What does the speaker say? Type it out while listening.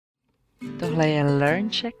Tohle je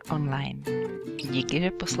LearnCheck Online. Díky,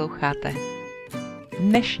 že posloucháte.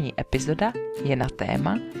 Dnešní epizoda je na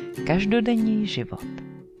téma každodenní život.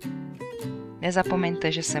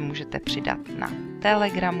 Nezapomeňte, že se můžete přidat na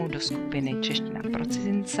Telegramu do skupiny Čeština pro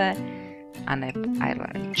cizince aneb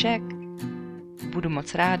iLearnCheck. Budu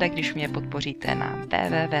moc ráda, když mě podpoříte na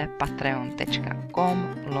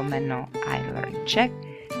www.patreon.com/iLearnCheck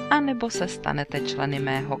anebo se stanete členy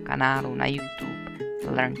mého kanálu na YouTube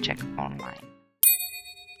LearnCheck Online.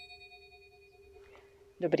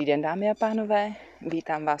 Dobrý den, dámy a pánové,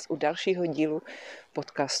 vítám vás u dalšího dílu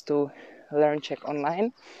podcastu LearnCheck Online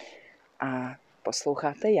a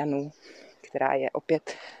posloucháte Janu, která je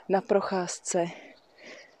opět na procházce.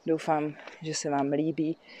 Doufám, že se vám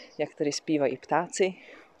líbí, jak tady zpívají ptáci.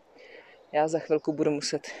 Já za chvilku budu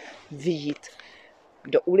muset vyjít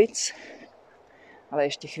do ulic, ale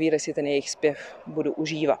ještě chvíli si ten jejich zpěv budu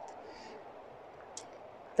užívat.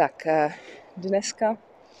 Tak dneska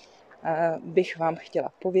bych vám chtěla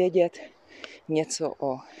povědět něco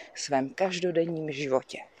o svém každodenním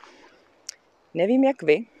životě. Nevím jak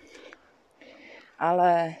vy,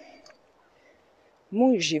 ale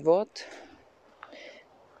můj život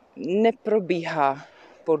neprobíhá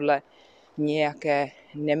podle nějaké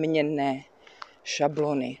neměnné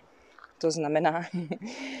šablony. To znamená,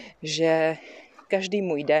 že každý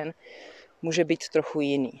můj den může být trochu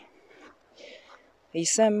jiný.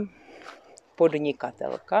 Jsem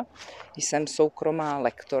podnikatelka, jsem soukromá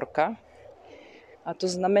lektorka a to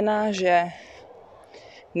znamená, že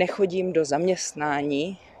nechodím do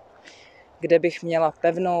zaměstnání, kde bych měla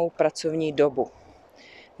pevnou pracovní dobu,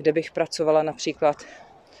 kde bych pracovala například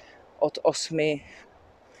od 8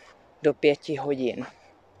 do 5 hodin.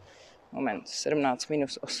 17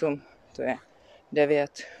 minus 8, to je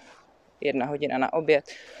 9, 1 hodina na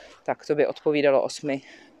oběd, tak to by odpovídalo 8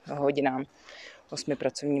 hodinám, 8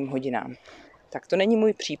 pracovním hodinám. Tak to není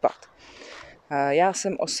můj případ. Já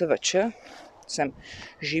jsem OSVČ, jsem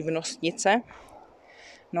živnostnice,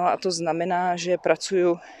 no a to znamená, že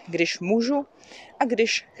pracuji, když můžu a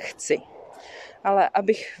když chci. Ale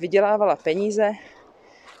abych vydělávala peníze,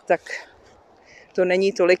 tak to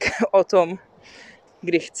není tolik o tom,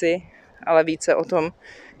 kdy chci, ale více o tom,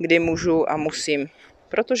 kdy můžu a musím,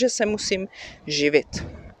 protože se musím živit.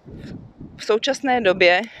 V současné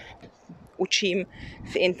době učím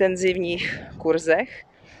v intenzivních kurzech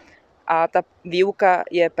a ta výuka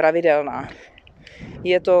je pravidelná.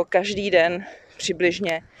 Je to každý den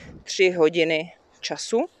přibližně 3 hodiny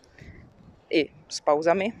času, i s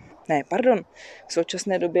pauzami. V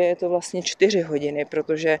současné době je to vlastně 4 hodiny,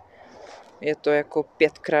 protože je to jako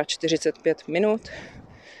 5x45 minut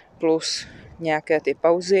plus nějaké ty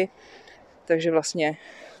pauzy, takže vlastně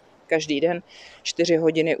každý den 4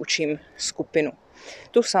 hodiny učím skupinu.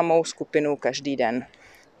 Tu samou skupinu každý den.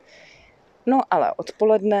 No ale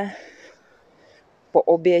odpoledne po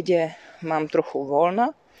obědě mám trochu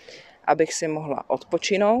volna, abych si mohla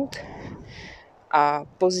odpočinout a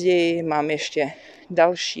později mám ještě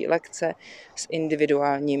další lekce s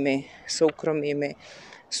individuálními soukromými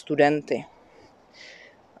studenty.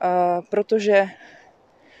 Protože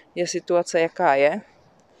je situace jaká je,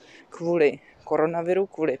 kvůli koronaviru,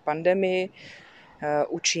 kvůli pandemii,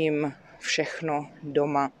 učím všechno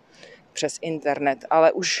doma přes internet,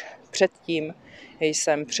 ale už předtím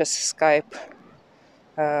jsem přes Skype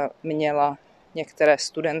měla některé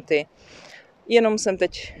studenty, jenom jsem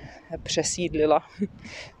teď přesídlila,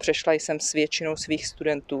 přešla jsem s většinou svých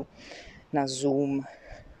studentů na Zoom.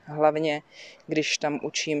 Hlavně, když tam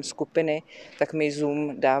učím skupiny, tak mi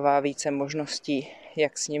Zoom dává více možností,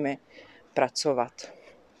 jak s nimi pracovat.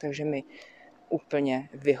 Takže mi úplně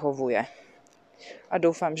vyhovuje. A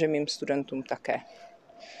doufám, že mým studentům také.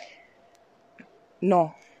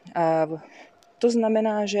 No, to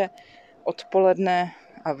znamená, že odpoledne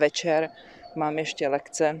a večer mám ještě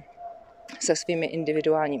lekce se svými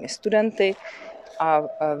individuálními studenty a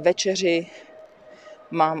večeři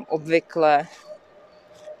mám obvykle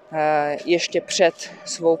ještě před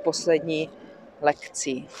svou poslední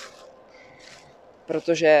lekcí,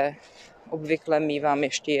 protože obvykle mívám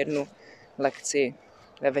ještě jednu lekci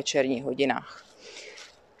ve večerních hodinách.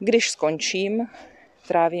 Když skončím,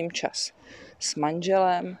 trávím čas s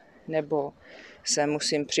manželem nebo se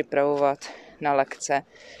musím připravovat na lekce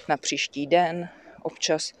na příští den.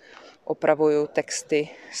 Občas opravuju texty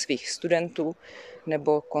svých studentů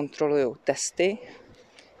nebo kontroluju testy,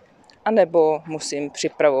 anebo musím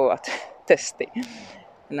připravovat testy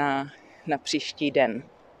na příští den.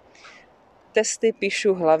 Testy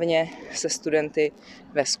píšu hlavně se studenty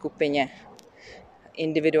ve skupině.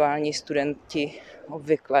 Individuální studenti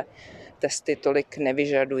obvykle testy tolik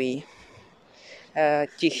nevyžadují.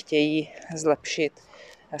 ti chtějí zlepšit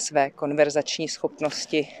své konverzační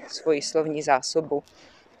schopnosti, svoji slovní zásobu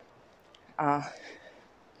a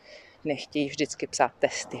nechtějí vždycky psát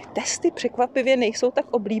testy. Testy překvapivě nejsou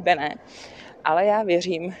tak oblíbené, ale já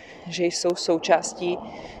věřím, že jsou součástí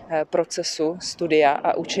procesu studia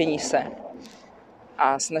a učení se.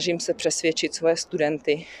 A snažím se přesvědčit svoje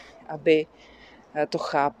studenty, aby to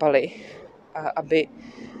chápali a aby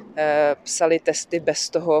psali testy bez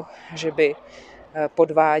toho, že by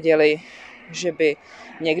podváděli, že by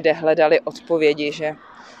někde hledali odpovědi, že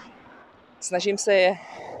snažím se je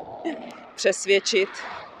přesvědčit,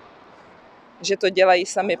 že to dělají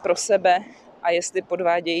sami pro sebe a jestli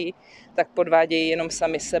podvádějí, tak podvádějí jenom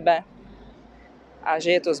sami sebe a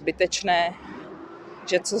že je to zbytečné,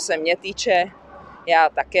 že co se mě týče, já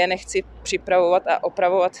také nechci připravovat a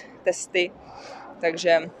opravovat testy,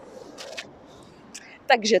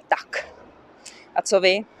 takže tak. A co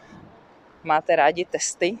vy? Máte rádi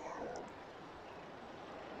testy?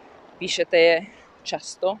 Píšete je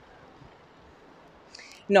často?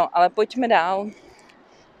 No, ale pojďme dál.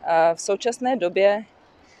 V současné době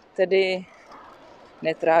tedy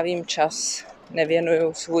netrávím čas,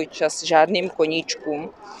 nevěnuju svůj čas žádným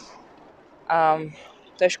koníčkům a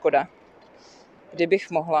to je škoda.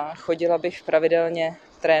 Kdybych mohla, chodila bych pravidelně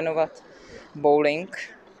trénovat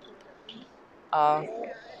bowling a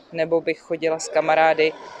nebo bych chodila s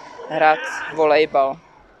kamarády hrát volejbal.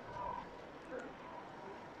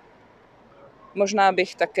 Možná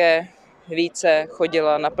bych také více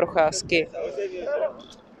chodila na procházky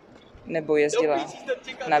nebo jezdila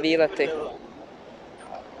na výlety.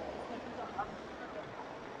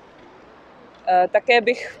 Také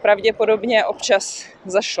bych pravděpodobně občas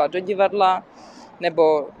zašla do divadla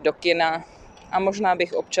nebo do kina a možná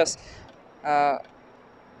bych občas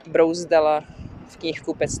brouzdala v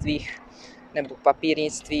knihkupectvích nebo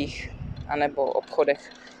papírnictvích anebo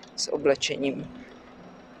obchodech s oblečením.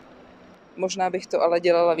 Možná bych to ale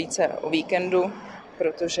dělala více o víkendu,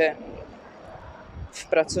 protože v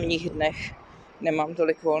pracovních dnech nemám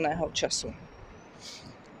tolik volného času.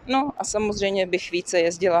 No a samozřejmě bych více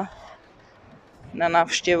jezdila na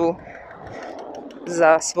návštěvu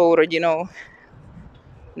za svou rodinou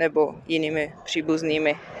nebo jinými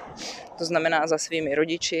příbuznými. To znamená za svými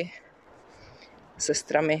rodiči,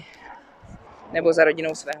 sestrami nebo za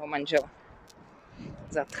rodinou svého manžela.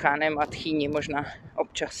 Za tchánem a tchýní možná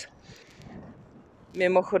občas.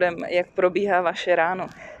 Mimochodem, jak probíhá vaše ráno?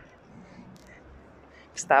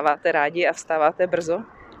 Vstáváte rádi a vstáváte brzo?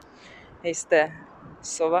 Jste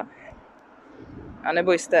sova? A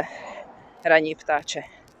nebo jste ranní ptáče?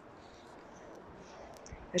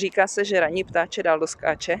 Říká se, že ranní ptáče dál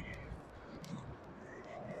doskáče.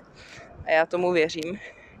 A já tomu věřím.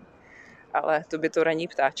 Ale to by to ranní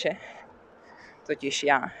ptáče, totiž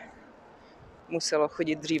já, muselo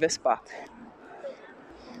chodit dříve spát.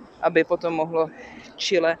 Aby potom mohlo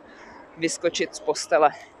čile vyskočit z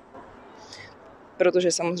postele.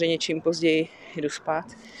 Protože samozřejmě čím později jdu spát,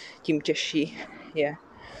 tím těžší je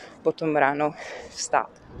potom ráno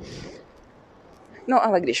vstát. No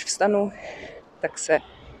ale když vstanu, tak se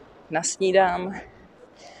nasnídám,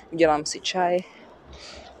 udělám si čaj,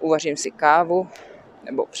 uvařím si kávu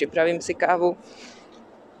nebo připravím si kávu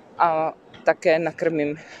a také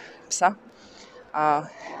nakrmím psa. A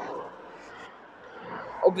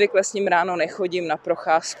obvykle s ním ráno nechodím na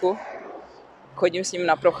procházku, chodím s ním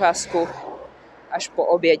na procházku až po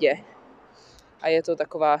obědě. A je to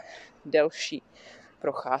taková delší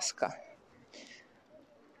procházka.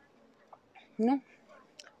 No,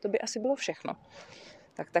 to by asi bylo všechno.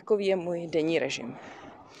 Tak takový je můj denní režim.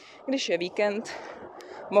 Když je víkend,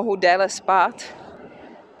 mohu déle spát,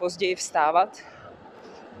 později vstávat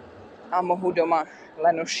a mohu doma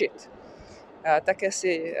lenošit. Také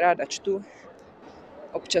si ráda čtu,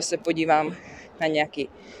 občas se podívám na nějaký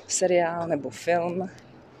seriál nebo film,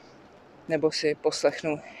 nebo si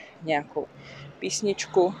poslechnu nějakou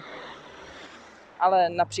písničku, ale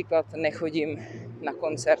například nechodím na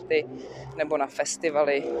koncerty nebo na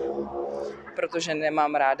festivaly, protože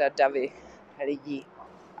nemám ráda davy lidí.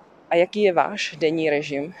 A jaký je váš denní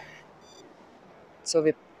režim? Co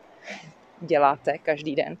vy děláte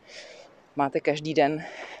každý den? Máte každý den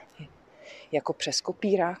jako přes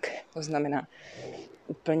kopírák, to znamená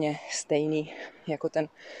úplně stejný jako ten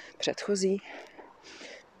předchozí,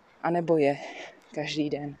 anebo je každý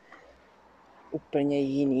den úplně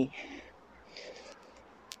jiný.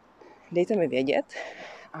 Dejte mi vědět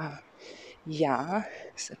a já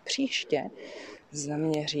se příště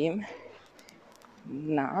zaměřím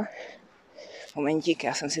na momentík,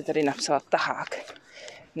 já jsem si tady napsala tahák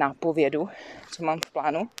nápovědu, co mám v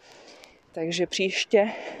plánu, takže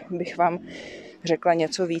příště bych vám řekla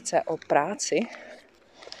něco více o práci,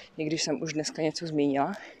 i když jsem už dneska něco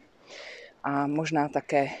zmínila, a možná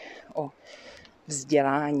také o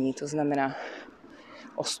vzdělání, to znamená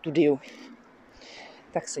o studiu.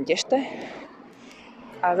 Tak se těšte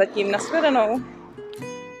a zatím nashledanou.